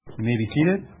You may be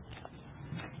seated.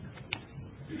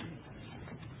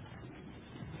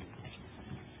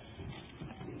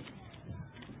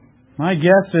 My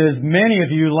guess is many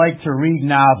of you like to read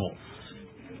novels.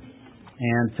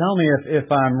 And tell me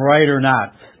if I'm right or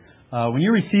not. When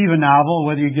you receive a novel,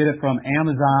 whether you get it from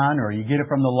Amazon or you get it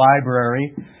from the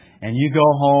library, and you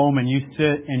go home and you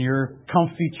sit in your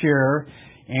comfy chair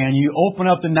and you open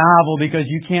up the novel because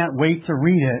you can't wait to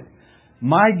read it,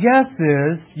 my guess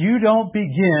is you don't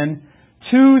begin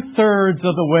 2/3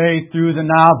 of the way through the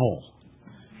novel.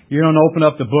 You don't open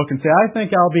up the book and say, I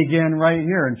think I'll begin right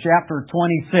here in chapter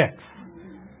 26.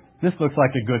 This looks like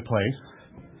a good place.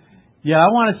 Yeah, I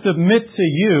want to submit to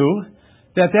you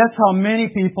that that's how many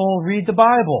people read the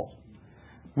Bible.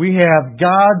 We have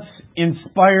God's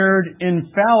inspired,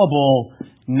 infallible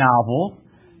novel,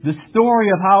 the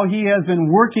story of how He has been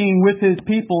working with His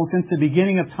people since the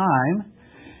beginning of time.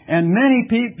 And many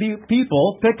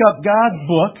people pick up God's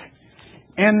book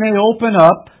and they open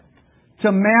up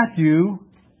to Matthew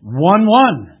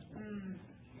 1:1.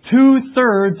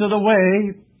 2/3 of the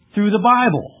way through the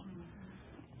Bible.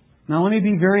 Now let me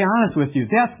be very honest with you.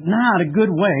 That's not a good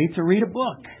way to read a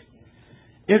book.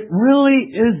 It really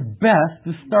is best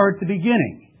to start at the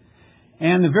beginning.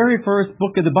 And the very first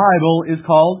book of the Bible is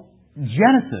called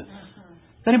Genesis.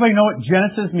 Does anybody know what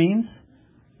Genesis means?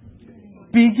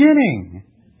 Beginning.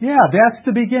 Yeah, that's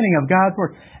the beginning of God's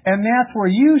Word. And that's where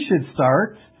you should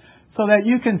start so that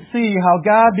you can see how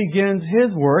God begins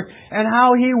His work and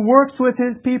how He works with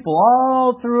His people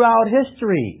all throughout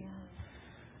history.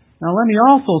 Now let me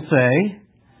also say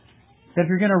that if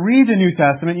you're going to read the New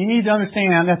Testament, you need to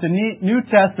understand that the New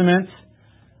Testament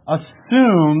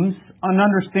assumes an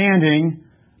understanding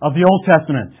of the Old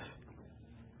Testament.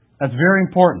 That's very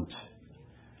important.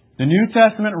 The New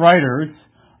Testament writers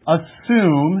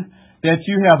assume that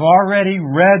you have already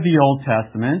read the Old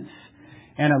Testament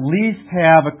and at least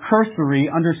have a cursory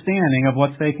understanding of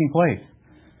what's taking place.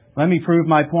 Let me prove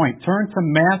my point. Turn to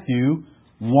Matthew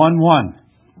 1:1.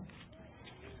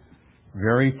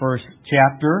 Very first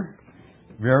chapter,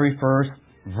 very first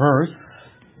verse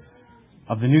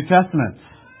of the New Testament,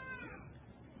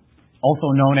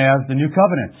 also known as the New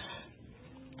Covenant.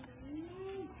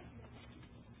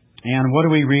 And what do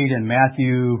we read in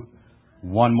Matthew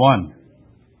 1:1?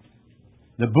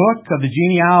 The book of the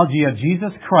genealogy of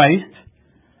Jesus Christ,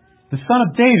 the son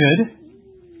of David,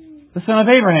 the son of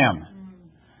Abraham.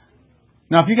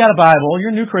 Now, if you got a Bible, you're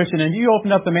a new Christian, and you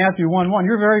open up to Matthew 1:1,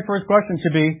 your very first question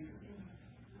should be,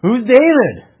 who's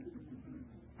David?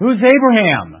 Who's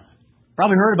Abraham?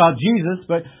 Probably heard about Jesus,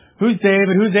 but who's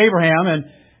David? Who's Abraham?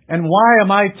 And why am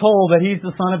I told that he's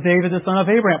the son of David, the son of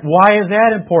Abraham? Why is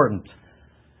that important?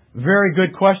 Very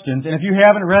good questions. And if you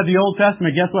haven't read the Old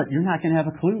Testament, guess what? You're not going to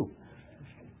have a clue.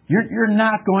 You're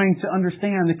not going to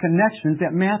understand the connections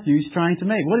that Matthew is trying to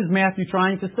make. What is Matthew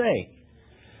trying to say?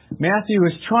 Matthew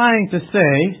is trying to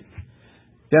say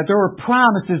that there were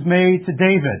promises made to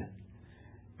David.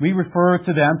 We refer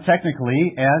to them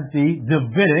technically as the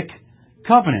Davidic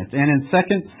covenant. And in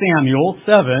 2 Samuel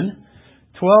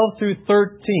 7:12 through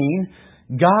 13,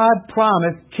 God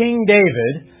promised King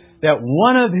David that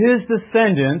one of his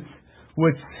descendants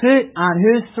would sit on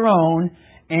his throne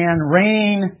and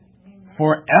reign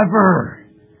forever.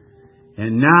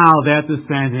 And now that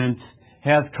descendant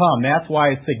has come. That's why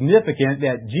it's significant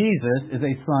that Jesus is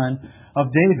a son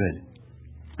of David.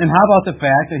 And how about the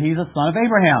fact that he's a son of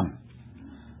Abraham?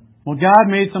 Well, God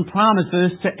made some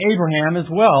promises to Abraham as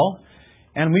well,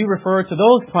 and we refer to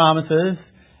those promises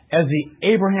as the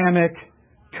Abrahamic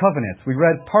covenants. We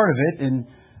read part of it in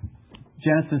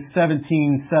Genesis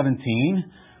 17:17,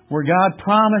 where God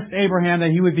promised Abraham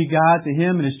that He would be God to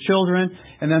him and his children,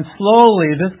 and then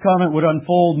slowly this covenant would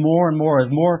unfold more and more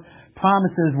as more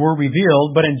promises were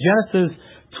revealed. But in Genesis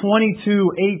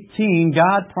 22:18,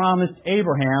 God promised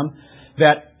Abraham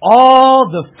that all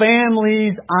the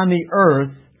families on the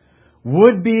earth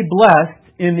would be blessed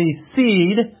in the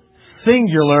seed,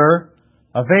 singular,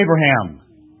 of Abraham.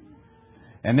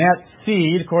 And that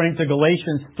seed, according to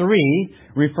Galatians 3,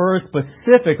 refers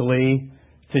specifically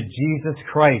to Jesus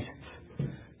Christ.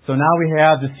 So now we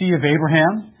have the seed of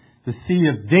Abraham, the seed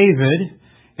of David,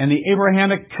 and the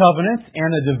Abrahamic covenants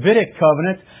and the Davidic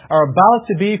covenants are about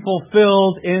to be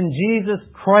fulfilled in Jesus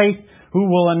Christ, who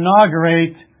will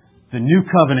inaugurate the new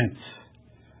covenant.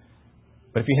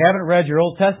 But if you haven't read your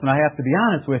Old Testament, I have to be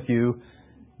honest with you,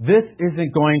 this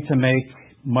isn't going to make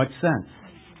much sense.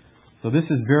 So this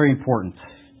is very important.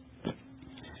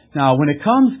 Now, when it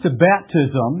comes to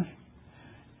baptism,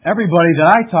 everybody that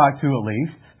I talk to at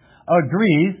least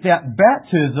agrees that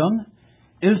baptism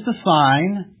is the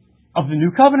sign of the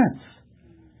new covenant.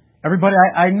 Everybody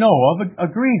I know of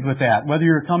agrees with that, whether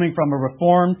you're coming from a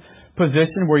Reformed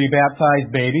position where you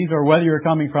baptize babies, or whether you're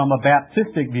coming from a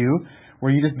Baptistic view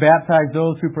where you just baptize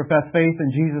those who profess faith in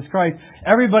Jesus Christ.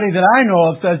 Everybody that I know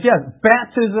of says, yes,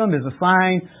 baptism is a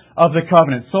sign of the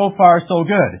covenant. So far, so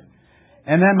good.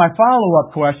 And then my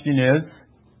follow-up question is,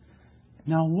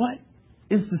 now what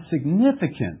is the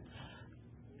significance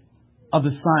of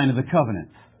the sign of the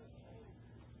covenant?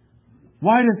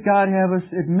 Why does God have us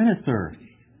administer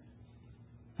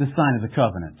the sign of the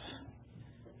covenant?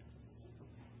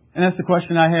 And that's the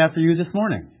question I have for you this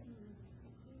morning.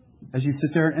 As you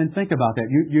sit there and think about that,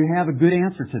 you have a good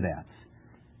answer to that.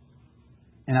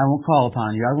 And I won't call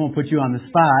upon you. I won't put you on the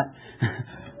spot.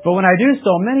 But when I do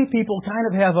so, many people kind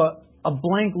of have a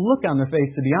blank look on their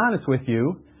face, to be honest with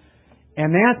you.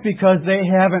 And that's because they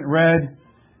haven't read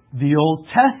the Old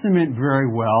Testament very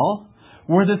well,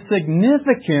 where the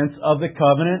significance of the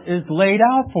covenant is laid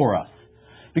out for us.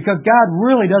 Because God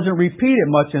really doesn't repeat it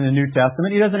much in the New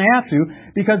Testament. He doesn't have to,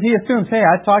 because He assumes, hey,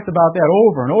 I talked about that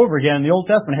over and over again in the Old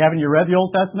Testament. Haven't you read the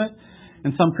Old Testament?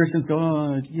 And some Christians go,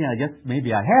 yeah, I guess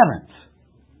maybe I haven't.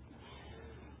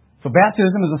 So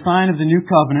baptism is a sign of the new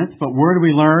covenant, but where do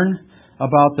we learn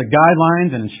about the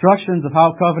guidelines and instructions of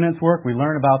how covenants work? We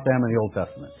learn about them in the Old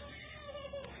Testament.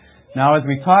 Now, as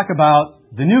we talk about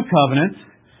the new covenant,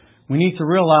 we need to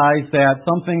realize that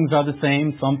some things are the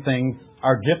same, some things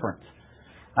are different.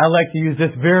 I like to use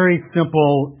this very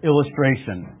simple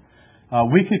illustration.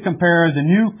 We could compare the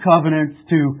new covenants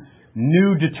to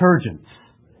new detergents.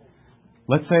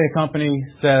 Let's say a company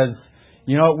says,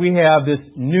 you know, we have this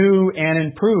new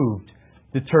and improved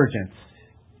detergent.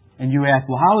 And you ask,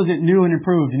 well, how is it new and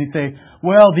improved? And you say,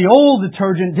 well, the old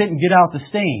detergent didn't get out the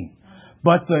stain.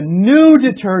 But the new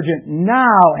detergent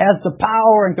now has the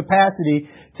power and capacity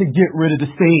to get rid of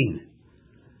the stain.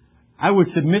 I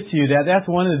would submit to you that that's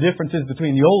one of the differences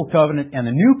between the Old Covenant and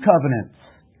the New Covenant.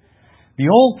 The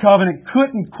Old Covenant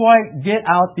couldn't quite get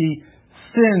out the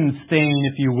sin stain,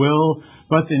 if you will,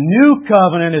 but the New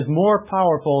Covenant is more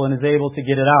powerful and is able to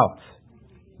get it out.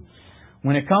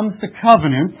 When it comes to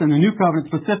covenants, and the New Covenant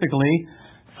specifically,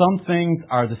 some things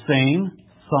are the same,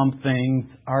 some things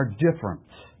are different.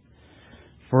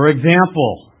 For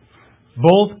example,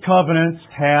 both covenants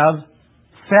have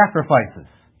sacrifices.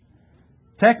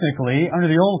 Technically, under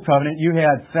the Old Covenant, you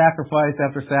had sacrifice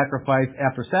after sacrifice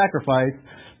after sacrifice,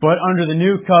 but under the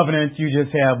New Covenant, you just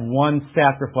have one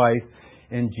sacrifice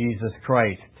in Jesus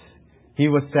Christ. He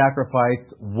was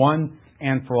sacrificed once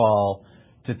and for all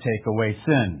to take away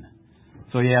sin.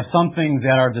 So you have some things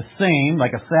that are the same,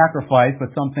 like a sacrifice, but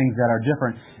some things that are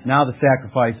different. Now the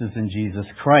sacrifice is in Jesus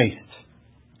Christ.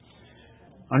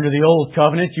 Under the Old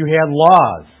Covenant, you had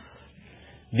laws.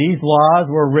 These laws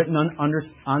were written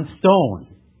on stone,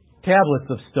 tablets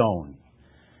of stone.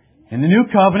 In the New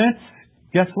Covenant,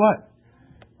 guess what?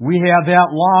 We have that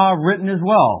law written as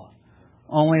well.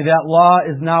 Only that law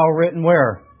is now written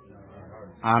where?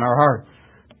 On our hearts.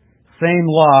 Same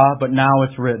law, but now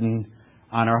it's written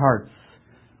on our hearts.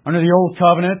 Under the Old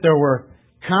Covenant, there were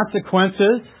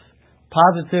consequences,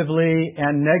 positively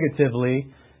and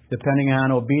negatively, depending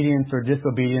on obedience or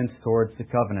disobedience towards the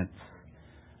covenant.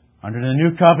 Under the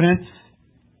New Covenant,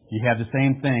 you have the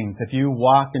same things. If you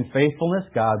walk in faithfulness,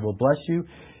 God will bless you.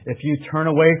 If you turn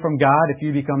away from God, if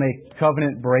you become a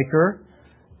covenant breaker,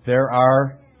 there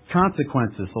are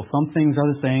consequences. So some things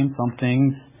are the same, some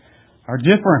things are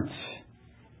different.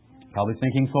 Probably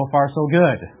thinking so far so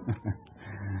good.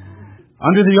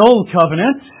 Under the Old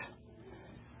Covenant,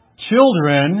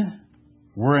 children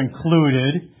were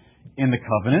included in the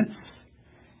covenant,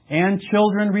 and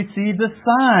children received the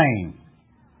sign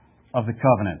of the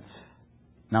covenant.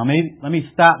 Now, let me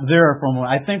stop there for a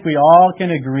moment. I think we all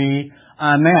can agree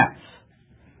on that.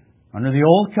 Under the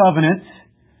Old Covenant,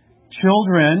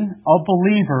 children of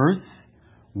believers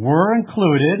were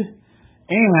included,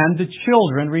 and the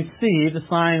children received the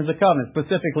sign of the covenant,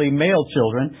 specifically male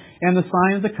children, and the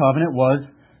sign of the covenant was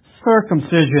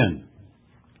circumcision.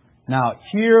 Now,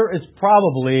 here is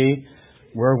probably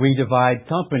where we divide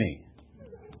company.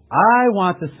 I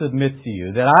want to submit to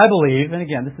you that I believe, and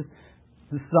again, this is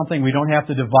something we don't have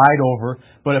to divide over,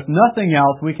 but if nothing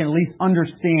else, we can at least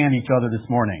understand each other this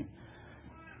morning.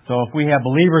 So if we have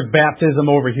believers' baptism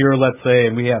over here, let's say,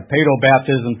 and we have paedo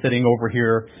baptism sitting over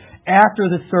here,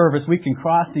 after the service, we can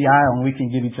cross the aisle and we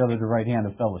can give each other the right hand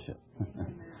of fellowship.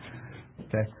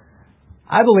 Okay.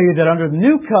 I believe that under the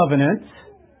New Covenant,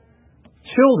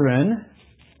 children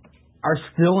are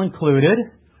still included,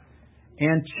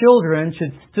 and children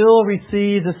should still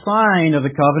receive the sign of the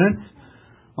covenant,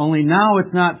 only now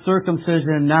it's not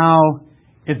circumcision, now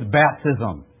it's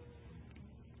baptism.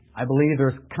 I believe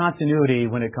there's continuity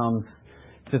when it comes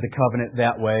to the covenant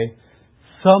that way.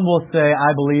 Some will say,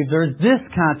 I believe there's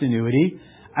discontinuity.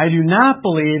 I do not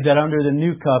believe that under the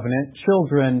new covenant,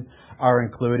 children are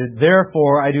included.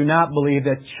 Therefore, I do not believe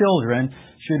that children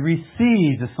should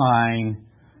receive the sign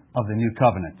of the new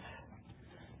covenant.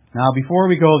 Now, before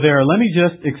we go there, let me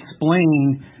just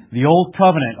explain the Old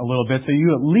Covenant a little bit so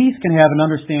you at least can have an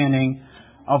understanding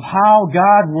of how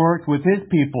God worked with His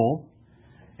people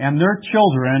and their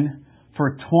children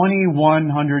for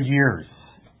 2,100 years.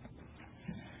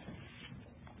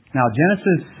 Now,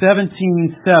 Genesis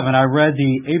 17:7, I read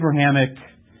the Abrahamic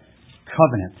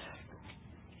covenant.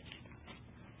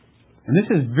 And this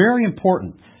is very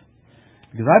important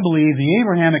because I believe the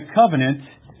Abrahamic covenant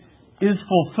is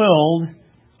fulfilled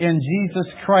in Jesus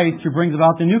Christ who brings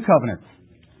about the new covenant.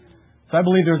 So I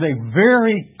believe there's a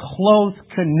very close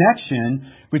connection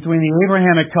between the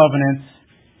Abrahamic covenants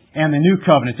and the new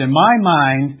covenant. In my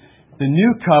mind, the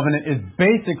new covenant is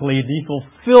basically the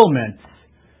fulfillment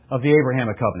of the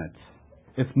Abrahamic covenant.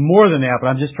 It's more than that, but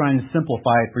I'm just trying to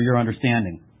simplify it for your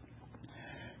understanding.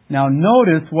 Now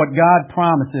notice what God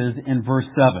promises in verse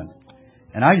 7.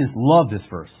 And I just love this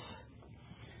verse.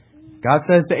 God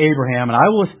says to Abraham, and I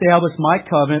will establish my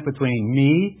covenant between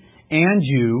me and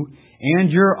you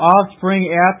and your offspring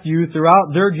after you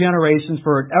throughout their generations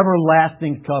for an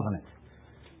everlasting covenant.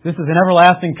 This is an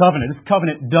everlasting covenant. This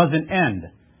covenant doesn't end.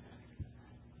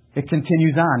 It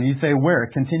continues on. And you say, where?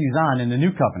 It continues on in the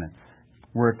new covenant,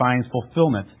 where it finds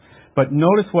fulfillment. But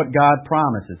notice what God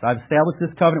promises. I've established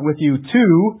this covenant with you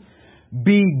to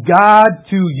be God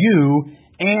to you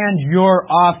and your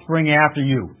offspring after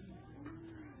you.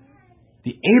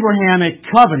 The Abrahamic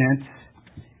covenant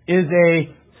is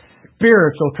a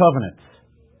spiritual covenant.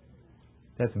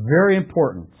 That's very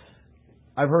important.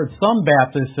 I've heard some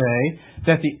Baptists say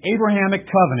that the Abrahamic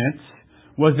covenant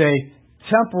was a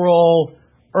temporal,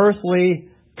 earthly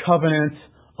covenant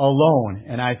alone.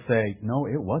 And I say, no,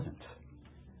 it wasn't.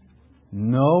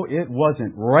 No, it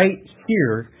wasn't. Right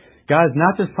here, God is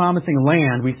not just promising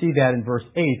land. We see that in verse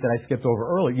 8 that I skipped over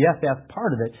earlier. Yes, that's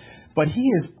part of it. But He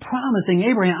is promising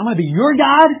Abraham, I'm going to be your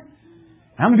God.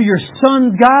 I'm going to be your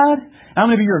son's God. I'm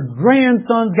going to be your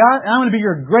grandson's God. I'm going to be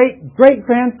your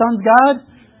great-great-grandson's God.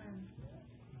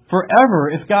 Forever,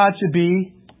 if God should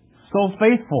be so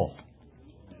faithful.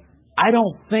 I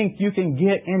don't think you can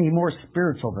get any more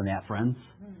spiritual than that, friends.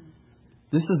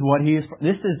 This is what He is.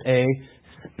 This is a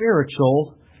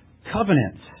spiritual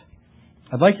covenant.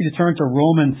 I'd like you to turn to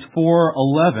Romans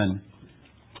 4:11,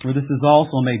 where this is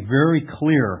also made very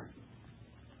clear.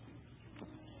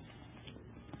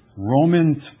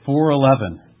 Romans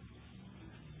 4:11.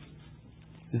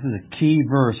 This is a key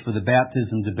verse for the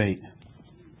baptism debate.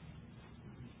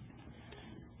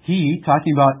 He,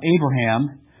 talking about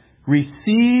Abraham,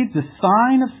 received the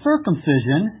sign of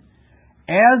circumcision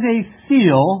as a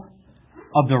seal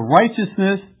of the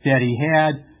righteousness that he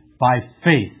had by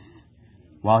faith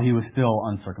while he was still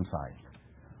uncircumcised.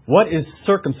 What is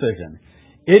circumcision?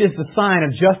 It is the sign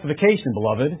of justification,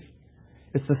 beloved.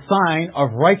 It's the sign of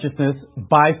righteousness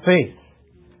by faith.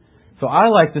 So I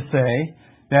like to say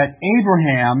that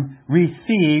Abraham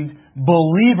received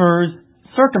believers'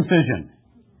 circumcision.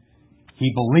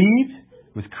 He believed,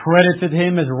 it was credited to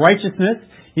him as righteousness.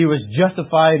 He was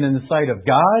justified in the sight of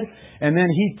God. And then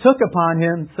he took upon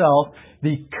himself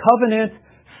the covenant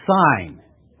sign,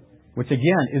 which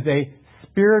again is a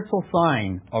spiritual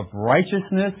sign of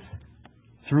righteousness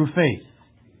through faith.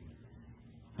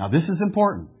 Now this is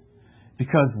important,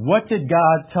 because what did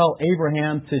God tell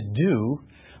Abraham to do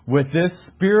with this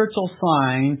spiritual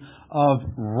sign of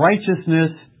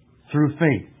righteousness through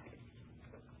faith?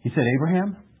 He said,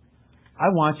 Abraham, I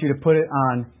want you to put it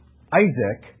on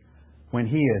Isaac when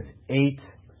he is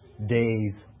 8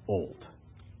 days old.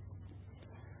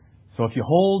 So if you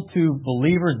hold to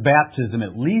believers' baptism,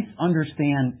 at least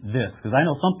understand this, because I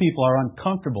know some people are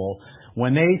uncomfortable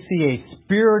when they see a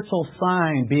spiritual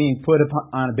sign being put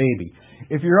on a baby.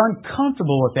 If you're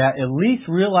uncomfortable with that, at least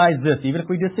realize this, even if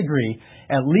we disagree,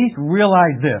 at least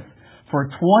realize this. For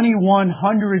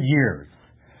 2,100 years,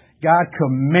 God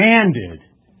commanded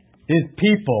His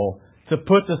people to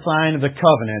put the sign of the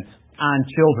covenant on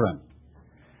children.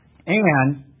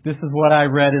 And this is what I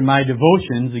read in my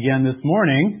devotions again this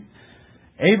morning.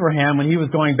 Abraham, when he was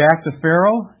going back to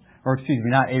Pharaoh,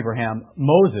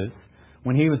 Moses,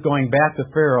 when he was going back to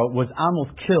Pharaoh, was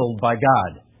almost killed by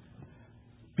God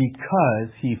because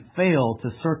he failed to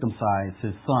circumcise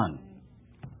his son.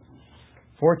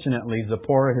 Fortunately,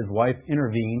 Zipporah, his wife,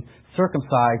 intervened,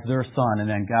 circumcised their son, and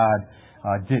then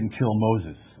God didn't kill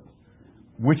Moses.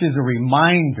 Which is a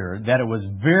reminder that it was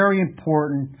very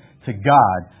important to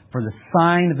God for the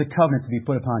sign of the covenant to be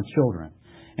put upon children.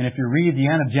 And if you read the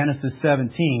end of Genesis 17,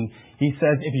 he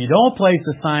says, if you don't place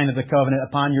the sign of the covenant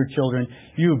upon your children,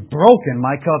 you've broken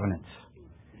my covenant.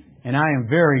 And I am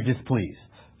very displeased.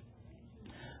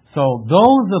 So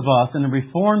those of us in the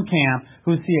Reformed camp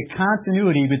who see a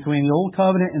continuity between the Old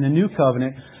Covenant and the New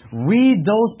Covenant read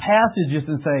those passages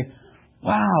and say,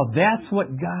 wow, that's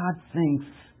what God thinks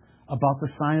about the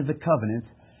sign of the covenant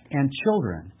and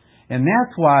children. And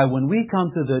that's why when we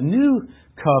come to the New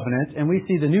Covenant and we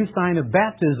see the new sign of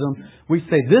baptism, we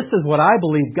say, this is what I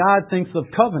believe God thinks of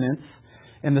covenants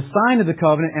and the sign of the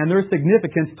covenant and their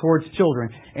significance towards children.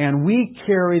 And we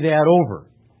carry that over.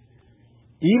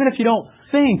 Even if you don't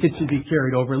think it should be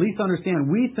carried over, at least understand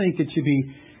we think it should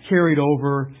be carried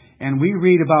over, and we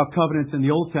read about covenants in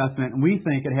the Old Testament and we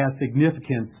think it has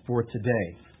significance for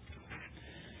today.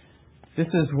 This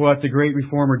is what the great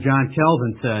reformer John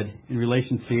Calvin said in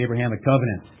relation to the Abrahamic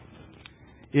covenant.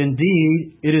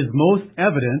 Indeed, it is most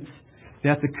evident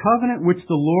that the covenant which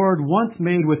the Lord once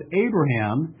made with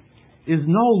Abraham is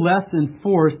no less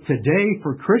enforced today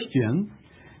for Christians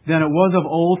than it was of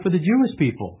old for the Jewish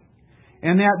people,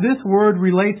 and that this word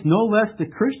relates no less to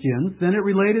Christians than it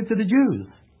related to the Jews.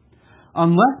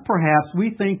 Unless perhaps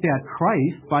we think that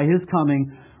Christ, by His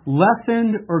coming,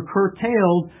 lessened or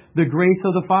curtailed the grace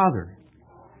of the Father.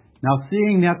 Now,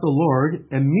 seeing that the Lord,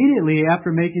 immediately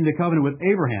after making the covenant with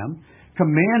Abraham,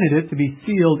 commanded it to be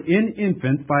sealed in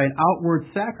infants by an outward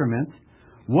sacrament,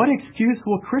 what excuse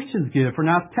will Christians give for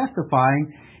not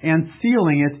testifying and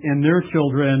sealing it in their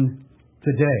children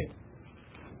today?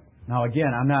 Now,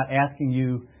 again, I'm not asking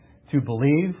you to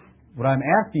believe. What I'm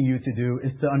asking you to do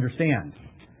is to understand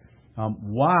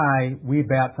why we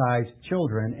baptize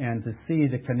children and to see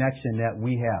the connection that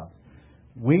we have.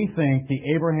 We think the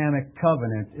Abrahamic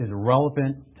covenant is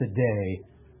relevant today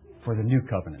for the new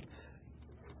covenant.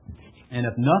 And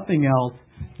if nothing else,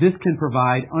 this can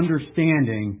provide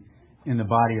understanding in the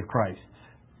body of Christ.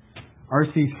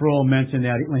 R.C. Sproul mentioned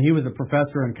that when he was a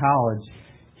professor in college,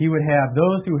 he would have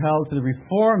those who held to the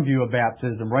Reformed view of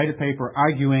baptism write a paper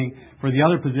arguing for the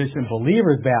other position,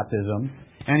 believer's baptism,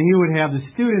 and he would have the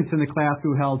students in the class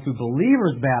who held to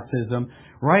believer's baptism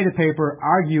write a paper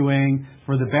arguing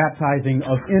for the baptizing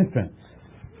of infants.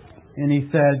 And he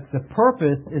said, the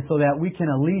purpose is so that we can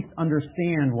at least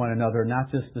understand one another, not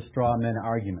just the straw man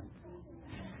argument.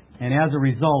 And as a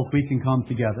result, we can come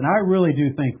together. And I really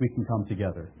do think we can come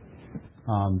together.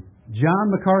 John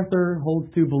MacArthur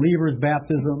holds to believer's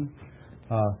baptism.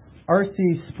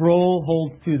 R.C. Sproul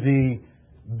holds to the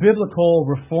biblical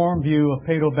reform view of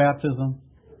paedobaptism.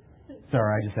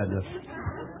 Sorry, I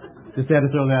just had to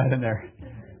throw that in there.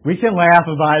 We can laugh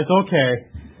about it, it's okay.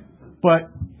 But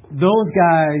those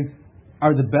guys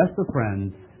are the best of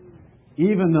friends,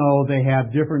 even though they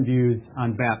have different views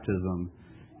on baptism.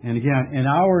 And again, in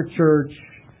our church,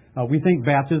 we think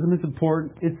baptism is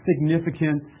important, it's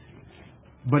significant,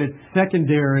 but it's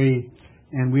secondary,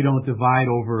 and we don't divide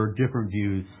over different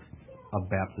views of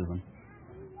baptism.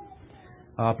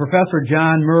 Professor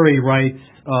John Murray writes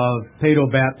of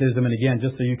paedobaptism, and again,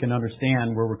 just so you can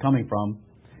understand where we're coming from,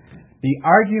 the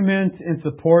argument in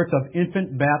support of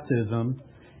infant baptism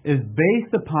is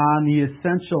based upon the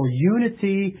essential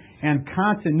unity and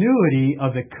continuity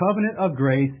of the covenant of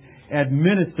grace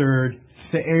administered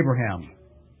to Abraham.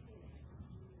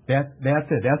 That's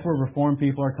it. That's where Reformed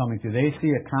people are coming to. They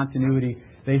see a continuity,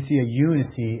 they see a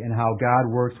unity in how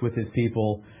God works with His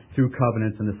people through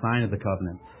covenants and the sign of the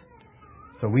covenants.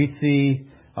 So we see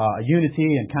a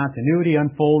unity and continuity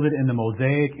unfolded in the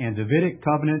Mosaic and Davidic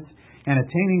covenants and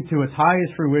attaining to its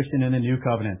highest fruition in the New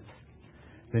Covenant.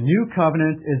 The New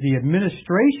Covenant is the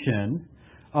administration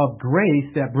of grace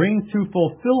that brings to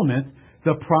fulfillment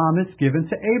the promise given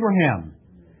to Abraham.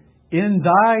 In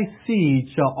thy seed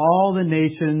shall all the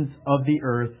nations of the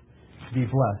earth be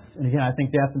blessed. And again, I think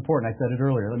that's important. I said it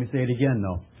earlier. Let me say it again,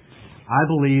 though. I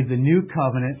believe the New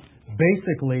Covenant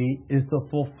basically is the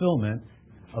fulfillment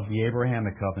of the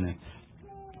Abrahamic covenant.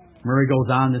 Murray goes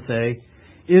on to say,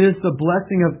 it is the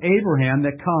blessing of Abraham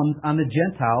that comes on the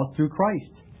Gentiles through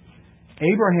Christ.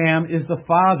 Abraham is the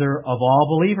father of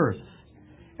all believers,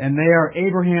 and they are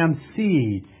Abraham's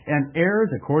seed and heirs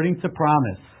according to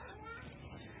promise.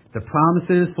 The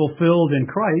promises fulfilled in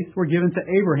Christ were given to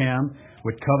Abraham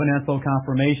with covenantal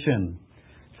confirmation.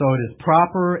 So it is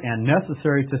proper and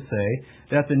necessary to say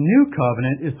that the new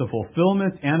covenant is the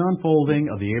fulfillment and unfolding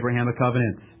of the Abrahamic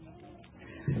covenant.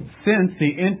 Since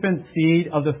the infant seed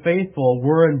of the faithful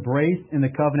were embraced in the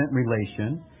covenant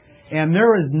relation, and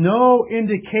there is no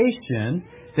indication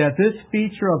that this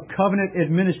feature of covenant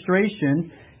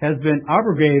administration has been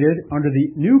abrogated under the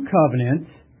new covenant,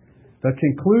 The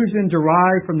conclusion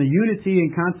derived from the unity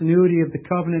and continuity of the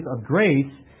covenant of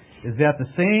grace is that the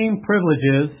same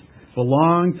privileges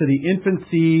belong to the infant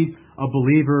seed of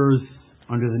believers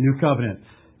under the new covenant.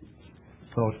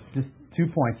 So just 2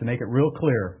 points to make it real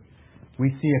clear. We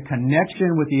see a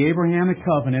connection with the Abrahamic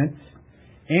covenant,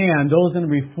 and those in the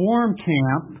Reformed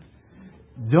camp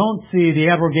don't see the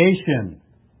abrogation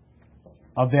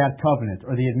of that covenant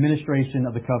or the administration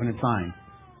of the covenant sign.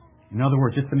 In other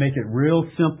words, just to make it real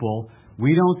simple,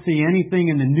 we don't see anything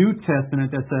in the New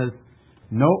Testament that says,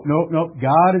 nope,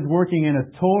 God is working in a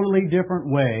totally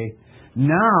different way.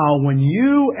 Now, when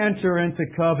you enter into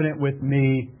covenant with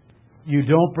me, you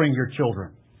don't bring your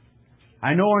children.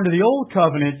 I know under the old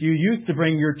covenant, you used to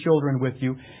bring your children with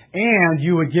you, and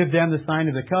you would give them the sign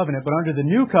of the covenant. But under the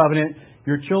new covenant,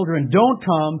 your children don't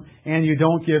come, and you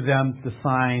don't give them the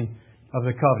sign of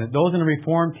the covenant. Those in the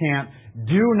Reformed camp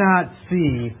do not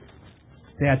see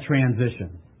that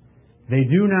transition. They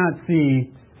do not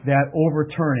see that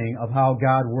overturning of how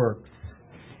God works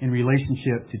in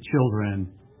relationship to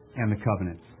children and the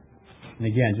covenant. And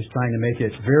again, just trying to make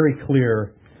it very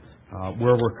clear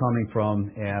where we're coming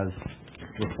from as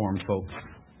Reformed folks.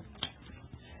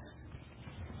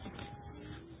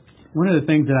 One of the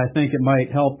things that I think it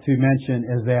might help to mention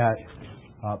is that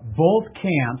both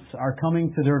camps are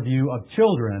coming to their view of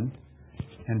children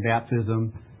and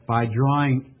baptism by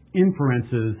drawing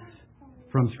inferences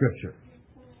from Scripture.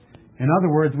 In other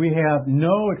words, we have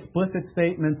no explicit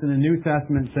statements in the New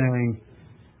Testament saying,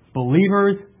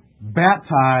 believers,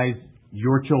 baptize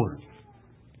your children.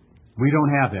 We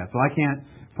don't have that. So I can't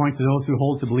point to those who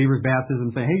hold to believers'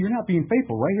 baptism and say, hey, you're not being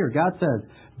faithful. Right here, God says,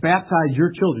 baptize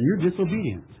your children. You're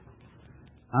disobedient.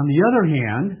 On the other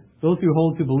hand, those who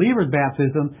hold to believers'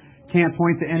 baptism can't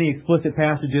point to any explicit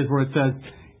passages where it says,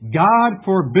 God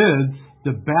forbids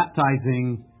the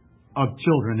baptizing of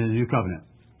children in the new covenant.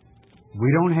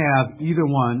 We don't have either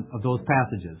one of those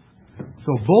passages.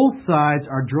 So both sides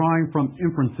are drawing from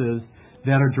inferences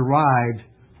that are derived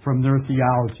from their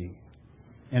theology.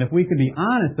 And if we can be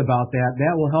honest about that,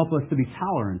 that will help us to be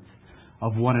tolerant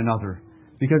of one another.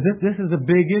 Because this is a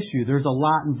big issue. There's a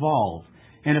lot involved.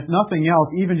 And if nothing else,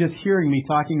 even just hearing me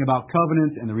talking about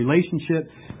covenants and the relationship,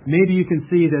 maybe you can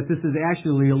see that this is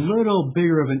actually a little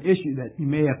bigger of an issue that you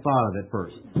may have thought of at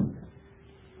first.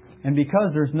 And because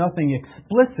there's nothing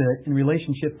explicit in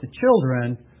relationship to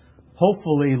children,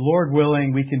 hopefully, Lord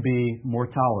willing, we can be more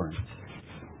tolerant.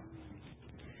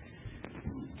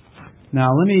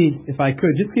 Now, let me, if I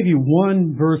could, just give you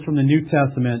one verse from the New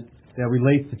Testament that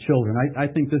relates to children. I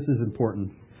think this is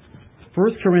important.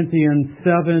 1 Corinthians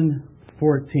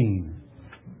 7:14.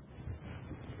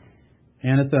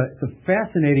 And it's a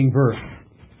fascinating verse.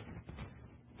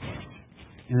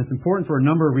 And it's important for a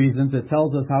number of reasons. It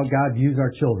tells us how God views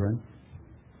our children.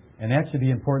 And that should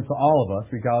be important to all of us,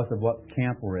 regardless of what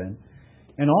camp we're in.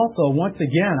 And also, once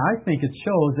again, I think it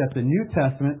shows that the New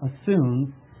Testament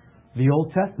assumes the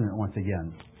Old Testament once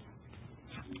again.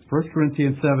 1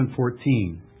 Corinthians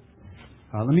 7:14.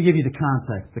 Let me give you the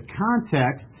context. The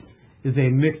context is a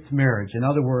mixed marriage. In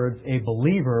other words, a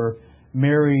believer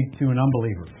married to an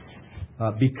unbeliever.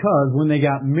 Because when they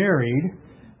got married,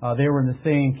 they were in the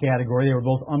same category. They were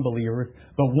both unbelievers.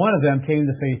 But one of them came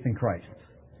to faith in Christ.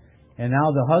 And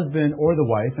now the husband or the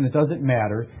wife, and it doesn't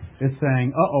matter, is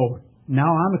saying,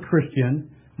 now I'm a Christian.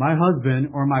 My husband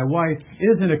or my wife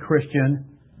isn't a Christian.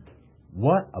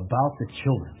 What about the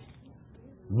children?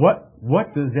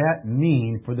 What does that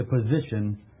mean for the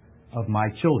position of my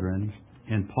children?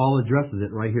 And Paul addresses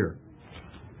it right here.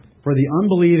 For the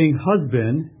unbelieving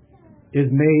husband is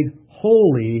made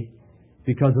holy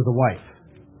because of the wife.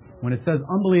 When it says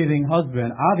unbelieving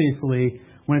husband, obviously,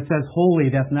 when it says holy,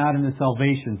 that's not in the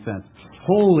salvation sense.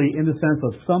 Holy in the sense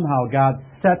of somehow God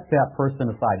sets that person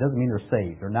aside. Doesn't mean they're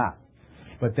saved. They're not.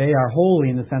 But they are holy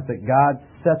in the sense that God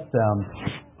sets them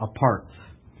apart.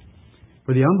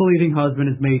 For the unbelieving husband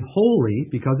is made holy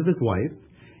because of his wife,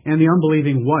 and the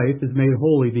unbelieving wife is made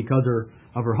holy because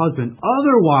of her husband.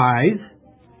 Otherwise,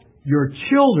 your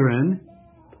children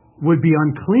would be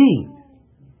unclean.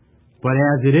 But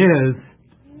as it is,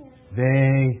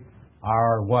 they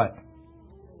are what?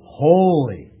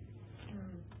 Holy.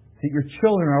 See, your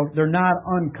children they're not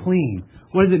unclean.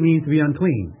 What does it mean to be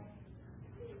unclean?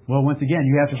 Well, once again,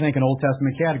 you have to think in Old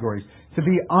Testament categories. To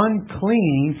be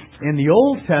unclean in the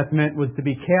Old Testament was to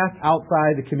be cast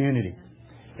outside the community.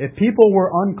 If people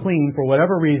were unclean for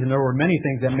whatever reason, there were many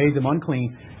things that made them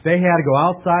unclean. They had to go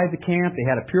outside the camp. They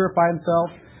had to purify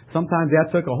themselves. Sometimes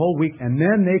that took a whole week, and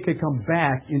then they could come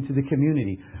back into the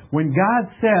community. When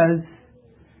God says,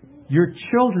 your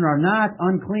children are not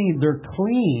unclean, they're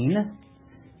clean,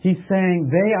 He's saying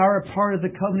they are a part of the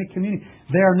covenant community.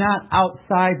 They are not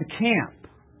outside the camp.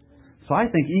 So I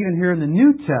think even here in the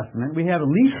New Testament, we have at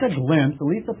least a glimpse, at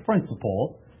least a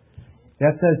principle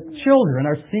that says children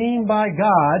are seen by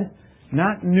God,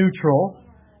 not neutral,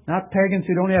 not pagans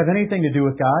who don't have anything to do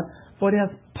with God, but as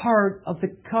part of the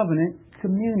covenant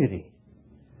community.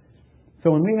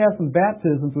 So when we have some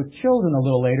baptisms with children a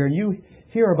little later, and you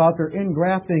hear about their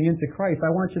engrafting into Christ, I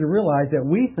want you to realize that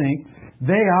we think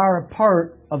they are a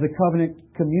part of the covenant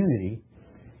community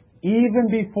even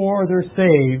before they're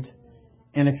saved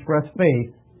and express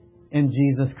faith in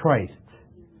Jesus Christ.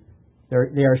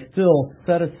 They are still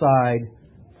set aside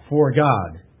for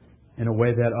God in a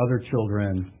way that other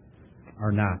children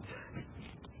are not.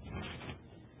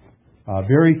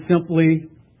 Very simply,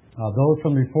 those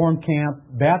from the Reformed camp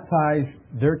baptize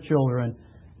their children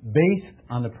based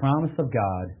on the promise of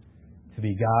God to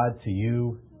be God to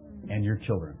you and your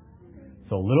children.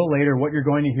 So a little later, what you're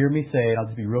going to hear me say, and I'll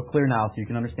just be real clear now so you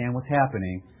can understand what's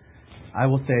happening, I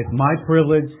will say it's my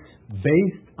privilege,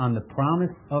 based on the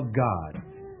promise of God,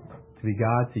 to be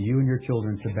God to you and your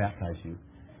children, to baptize you.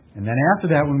 And then after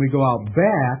that, when we go out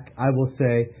back, I will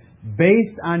say,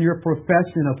 based on your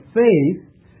profession of faith,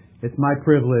 it's my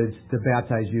privilege to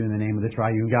baptize you in the name of the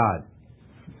triune God.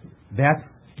 That's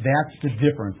the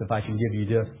difference, if I can give you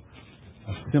just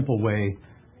a simple way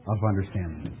of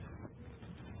understanding it.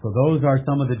 So those are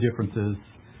some of the differences.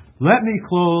 Let me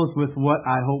close with what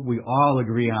I hope we all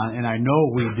agree on, and I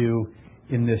know we do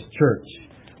in this church.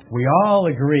 We all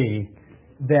agree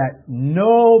that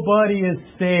nobody is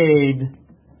saved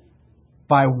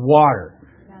by water.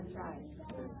 That's right.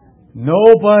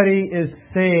 Nobody is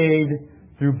saved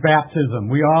through baptism.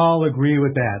 We all agree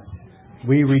with that.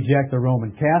 We reject the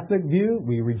Roman Catholic view.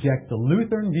 We reject the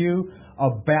Lutheran view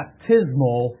of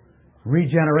baptismal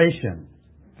regeneration.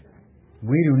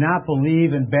 We do not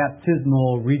believe in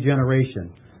baptismal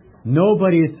regeneration.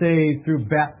 Nobody is saved through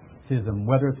baptism,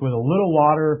 whether it's with a little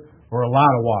water or a lot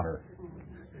of water.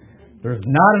 There's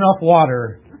not enough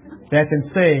water that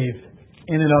can save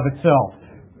in and of itself.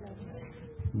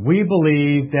 We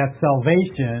believe that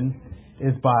salvation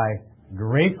is by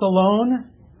grace alone,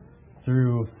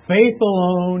 through faith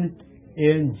alone,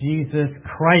 in Jesus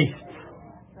Christ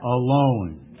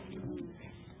alone.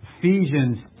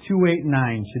 Ephesians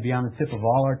 2:8-9 should be on the tip of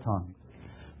all our tongues.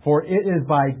 For it is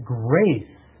by grace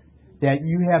that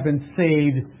you have been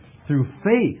saved through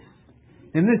faith.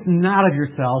 And this is not of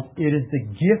yourselves, it is the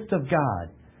gift of God,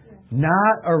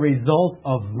 not a result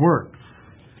of works,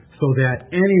 so that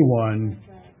anyone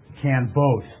can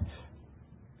boast.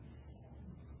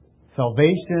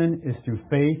 Salvation is through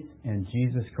faith in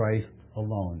Jesus Christ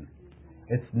alone.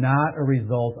 It's not a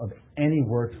result of any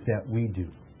works that we do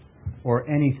or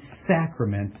any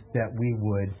sacrament that we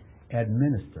would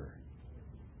administer.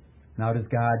 Now, does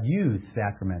God use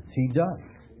sacraments? He does.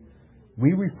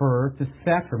 We refer to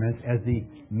sacraments as the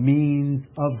means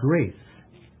of grace.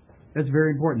 That's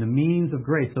very important, the means of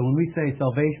grace. So when we say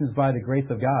salvation is by the grace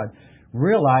of God,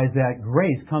 realize that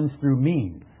grace comes through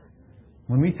means.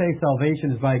 When we say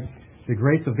salvation is by the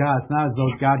grace of God, it's not as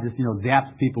though God just,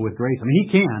 zaps people with grace. I mean,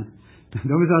 He can.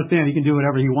 Don't misunderstand. He can do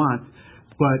whatever He wants.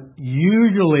 But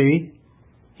usually,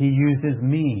 He uses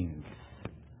means.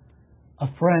 A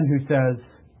friend who says,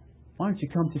 why don't you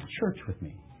come to church with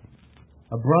me?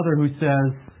 A brother who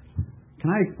says, can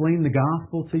I explain the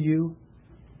gospel to you?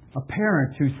 A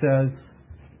parent who says,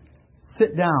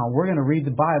 sit down, we're going to read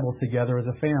the Bible together as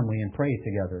a family and pray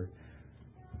together.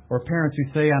 Or parents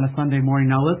who say on a Sunday morning,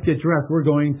 now let's get dressed, we're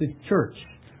going to church.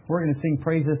 We're going to sing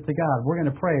praises to God. We're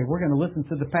going to pray. We're going to listen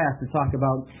to the pastor talk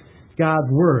about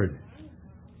God's Word.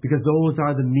 Because those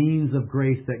are the means of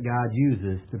grace that God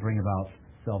uses to bring about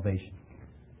salvation.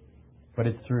 But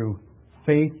it's through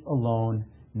faith alone,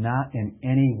 not in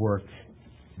any work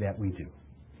that we do.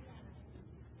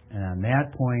 And on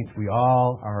that point, we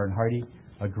all are in hearty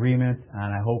agreement,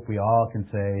 and I hope we all can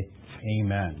say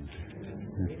amen.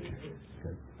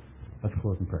 Good. Let's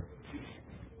close in prayer.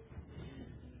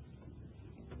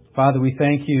 Father, we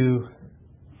thank You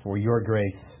for Your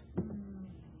grace.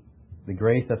 The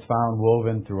grace that's found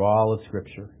woven through all of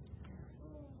Scripture.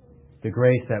 The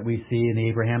grace that we see in the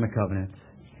Abrahamic covenant.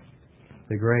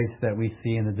 The grace that we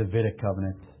see in the Davidic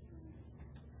covenant.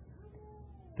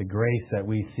 The grace that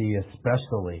we see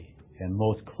especially and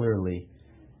most clearly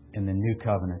in the new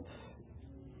covenant.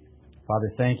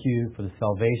 Father, thank You for the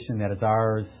salvation that is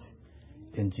ours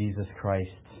in Jesus Christ.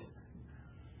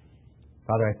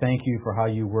 Father, I thank You for how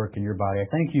You work in Your body. I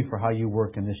thank You for how You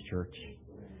work in this church.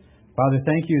 Father,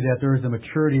 thank You that there is a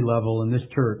maturity level in this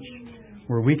church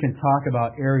where we can talk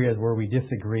about areas where we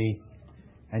disagree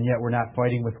and yet we're not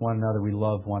fighting with one another. We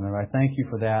love one another. I thank you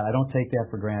for that. I don't take that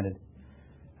for granted.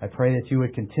 I pray that you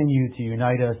would continue to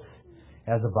unite us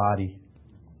as a body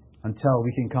until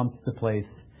we can come to the place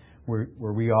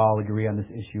where we all agree on this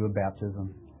issue of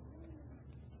baptism.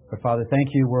 But Father, thank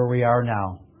you where we are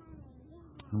now.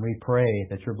 And we pray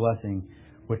that your blessing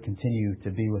would continue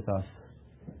to be with us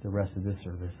the rest of this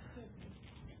service.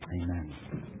 Amen.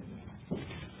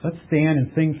 Let's stand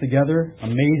and sing together,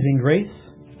 Amazing Grace.